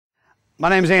My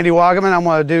name is Andy Wogoman. I'm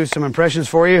going to do some impressions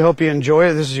for you. Hope you enjoy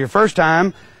it. If this is your first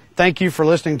time, thank you for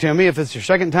listening to me. If it's your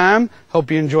second time,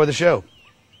 hope you enjoy the show.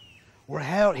 We're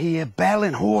out here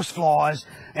battling horseflies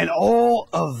and all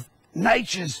of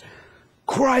nature's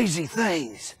crazy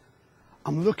things.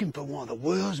 I'm looking for one of the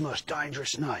world's most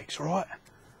dangerous snakes, right?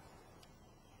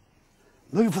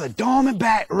 Looking for the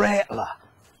diamondback rattler.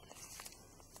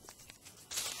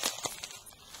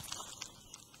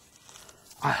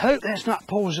 I hope that's not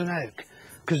poison oak,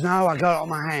 because now I got it on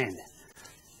my hand.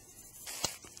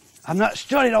 I've not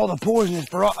studied all the poisonous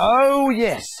varieties. Oh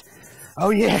yes, oh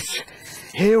yes,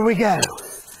 here we go.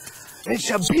 It's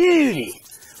a beauty,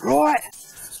 right?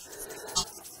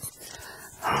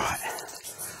 All right,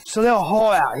 it's a little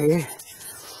hot out here.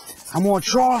 I'm gonna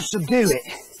try to subdue it.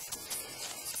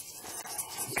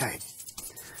 Okay,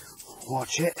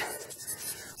 watch it.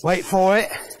 Wait for it.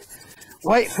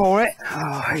 Wait for it.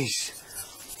 Oh, he's...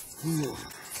 All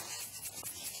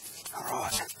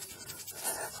right.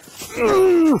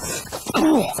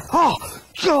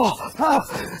 Oh,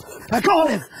 I got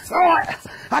him. All right,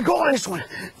 I got this one.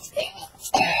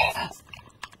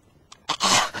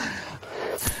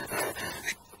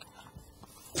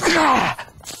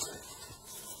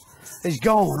 He's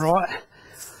gone, right?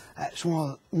 That's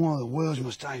one of the world's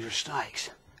most dangerous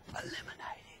snakes. Eliminated.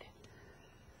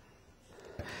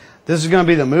 This is going to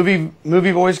be the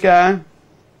movie voice guy.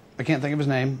 I can't think of his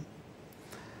name.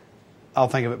 I'll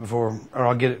think of it before, or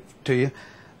I'll get it to you.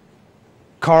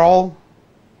 Carl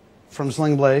from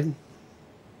Sling Blade,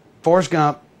 Forrest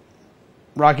Gump,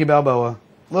 Rocky Balboa, a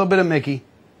little bit of Mickey,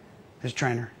 his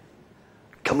trainer.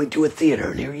 Coming to a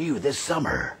theater near you this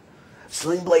summer.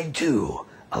 Sling Blade 2.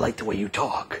 I like the way you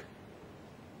talk.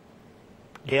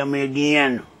 Tell me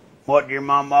again what your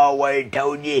mama always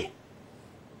told you.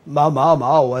 My mom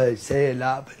always said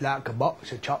like a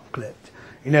box of chocolates.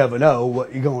 You never know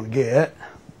what you're going to get.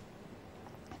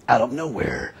 Out of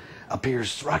nowhere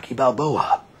appears Rocky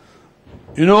Balboa.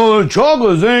 You know, the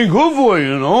chocolates ain't good for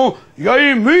you, you know. You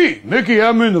gotta eat meat. Mickey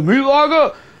had me in the meat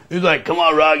locker. He's like, come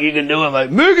on, Rocky, you can do it. I'm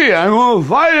like, Mickey, I ain't gonna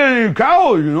fight any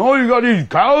cows, you know. You got these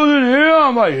cows in here.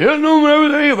 I'm like hitting them and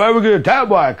everything. If I ever get attacked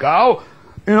by a cow,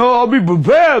 you know, I'll be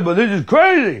prepared, but this is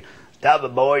crazy. Stop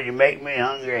it, boys. You make me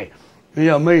hungry. You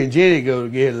know, me and Jenny go to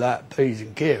get like peas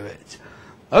and carrots.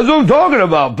 That's what I'm talking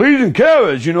about, peas and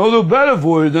carrots. You know, they're better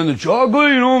for you than the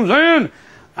chocolate, you know what I'm saying?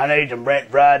 I need some Brent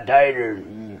fried taters.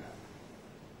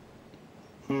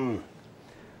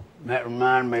 That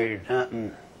reminds me of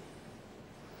something.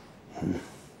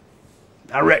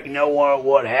 I reckon you know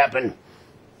what happened.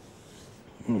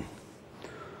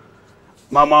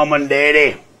 My mom and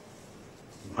daddy,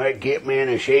 they kept me in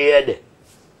a shed.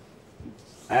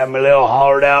 I had my little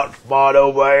hollowed out spot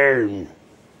over there.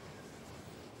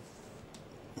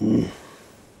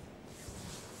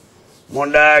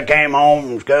 One day I came home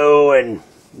from school and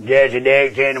Jesse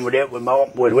Dixon was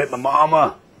with my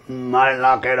mama. I didn't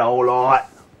like that a whole lot.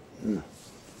 So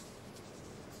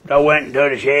I went into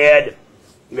the shed,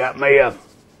 got me a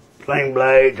sling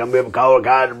blade. Some people call it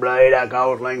Kaiser blade, I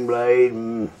call it sling blade.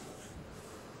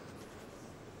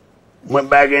 Went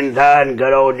back inside and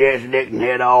cut old Jesse Dixon's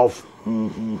head off.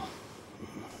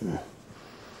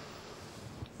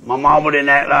 My mama didn't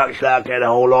act like she liked that a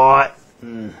whole lot.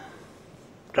 So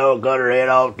I cut her head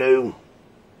off too.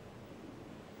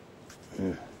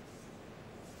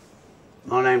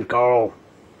 My name's Carl.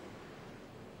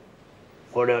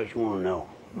 What else you want to know?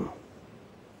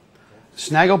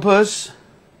 Snagglepuss,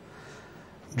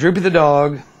 Droopy the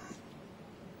dog,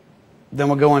 then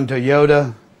we'll go into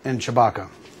Yoda and Chewbacca.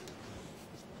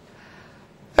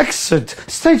 Exit,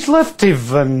 stage left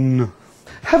even.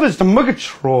 Heavens to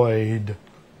Murgatroyd.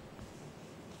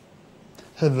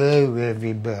 Hello,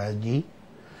 everybody.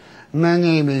 My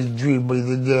name is Droopy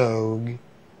the dog.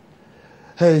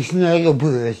 Hey,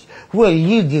 Snagglepuss, what are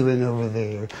you doing over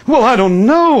there? Well, I don't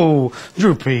know,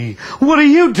 Droopy. What are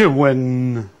you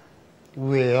doing?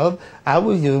 Well, I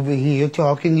was over here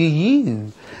talking to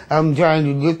you. I'm trying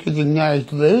to look at the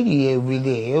nice lady over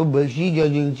there, but she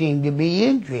doesn't seem to be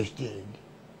interested.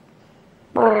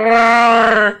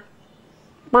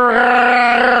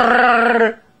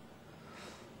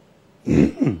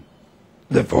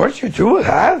 The force you will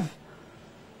have.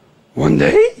 One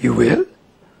day you will.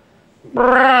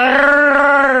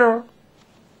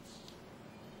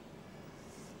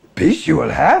 Peace you will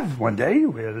have. One day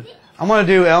you will. I'm gonna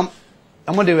do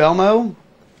Elmo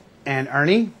and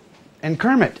Ernie and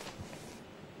Kermit.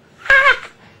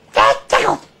 That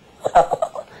tickled.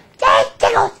 That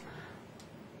tickled.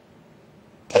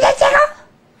 Did that tickle?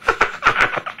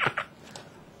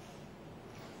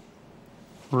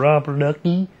 Rubber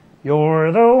ducky,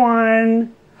 you're the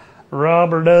one.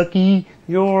 Rubber ducky,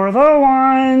 you're the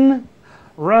one.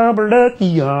 Rubber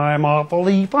ducky, I'm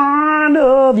awfully fond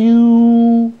of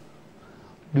you.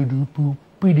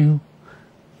 Do-do-boop-be-doo.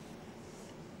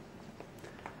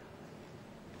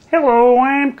 Hello,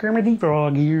 I'm Kermit the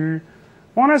Frog here.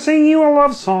 Wanna sing you a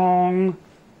love song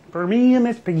for me and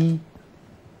Miss Piggy.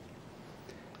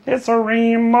 It's a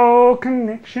rainbow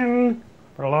connection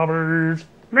for lovers,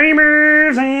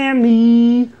 dreamers, and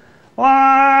me.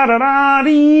 La da da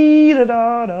dee da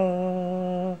da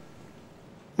da.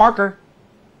 Marker.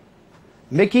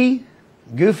 Mickey,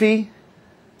 Goofy,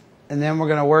 and then we're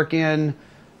going to work in,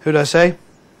 who did I say?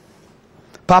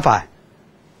 Popeye.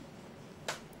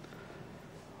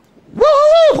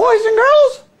 Whoa, boys and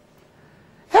girls!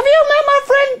 Have you met my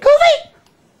friend Goofy?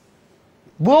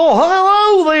 Well,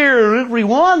 hello there,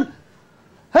 everyone.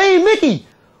 Hey, Mickey,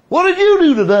 what did you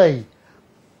do today?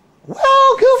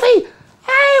 Well, Goofy,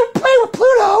 I played with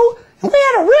Pluto, and we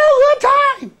had a real good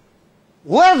time.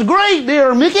 Well, that's great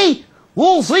there, Mickey.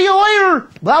 We'll see you later.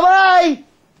 Bye-bye.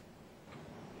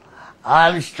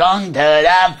 I'm strung to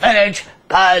the finish,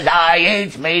 'cause I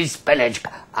eat me spinach.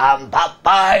 I'm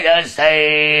Popeye the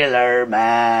Sailor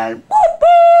Man.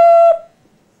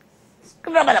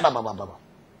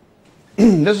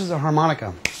 This is a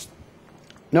harmonica.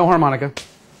 No harmonica.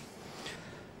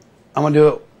 I'm going to do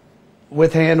it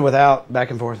with hand, without,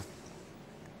 back and forth.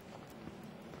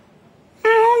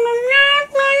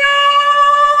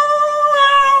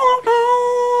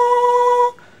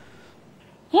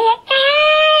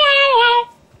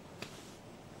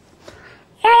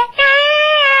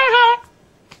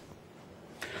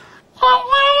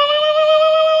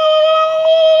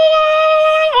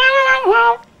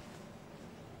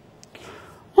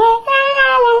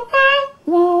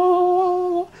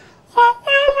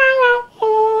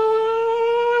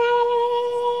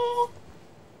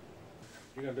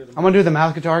 I'm going to do the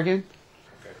mouth guitar again.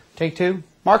 Okay. Take two.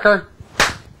 Marker.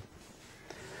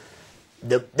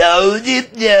 If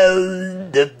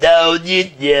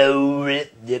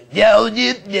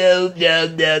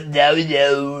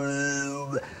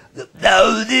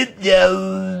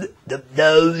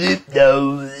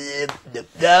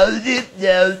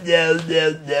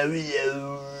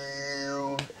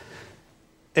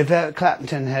Eric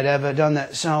Clapton had ever done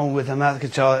that song with a mouth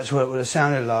guitar, that's what it would have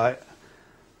sounded like.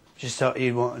 Just thought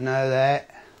you'd want to know that.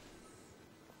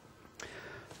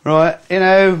 Right, you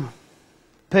know,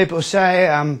 people say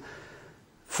I'm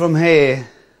from here,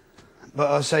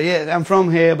 but I say, yeah, I'm from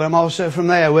here, but I'm also from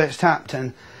there, West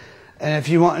Hampton. And if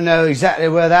you want to know exactly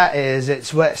where that is,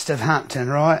 it's west of Hampton,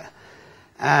 right?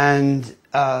 And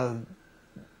I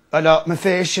like my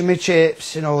fish and my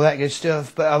chips and all that good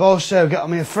stuff, but I've also got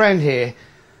me a friend here.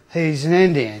 He's an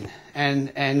Indian,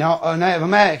 and not a Native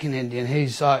American Indian.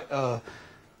 He's like an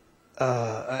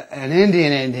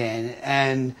Indian,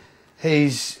 and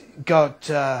he's got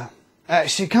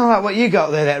actually kind of like what you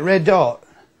got there, that red dot.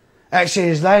 Actually,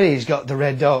 his lady's got the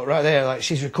red dot right there, like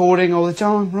she's recording all the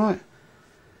time, right?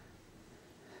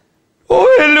 Oh,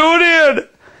 hello there.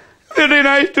 Very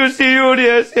nice to see you,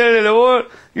 yes, hello.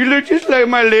 You look just like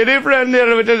my lady friend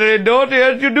there with the red dot,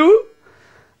 yes, you do.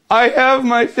 I have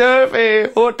myself a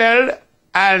hotel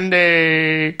and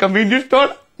a convenience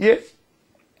store, yes.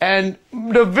 And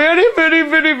the very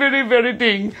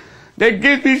thing that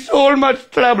gives me so much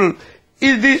trouble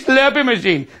is this slapping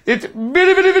machine. It's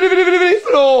very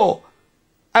slow.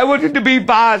 I want it to be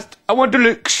fast. I want to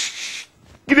look,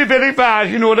 get it very fast,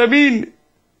 you know what I mean?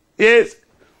 Yes.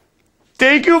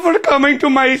 Thank you for coming to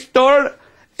my store.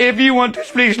 If you want to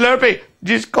speak Slurpee,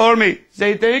 just call me.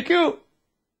 Say thank you.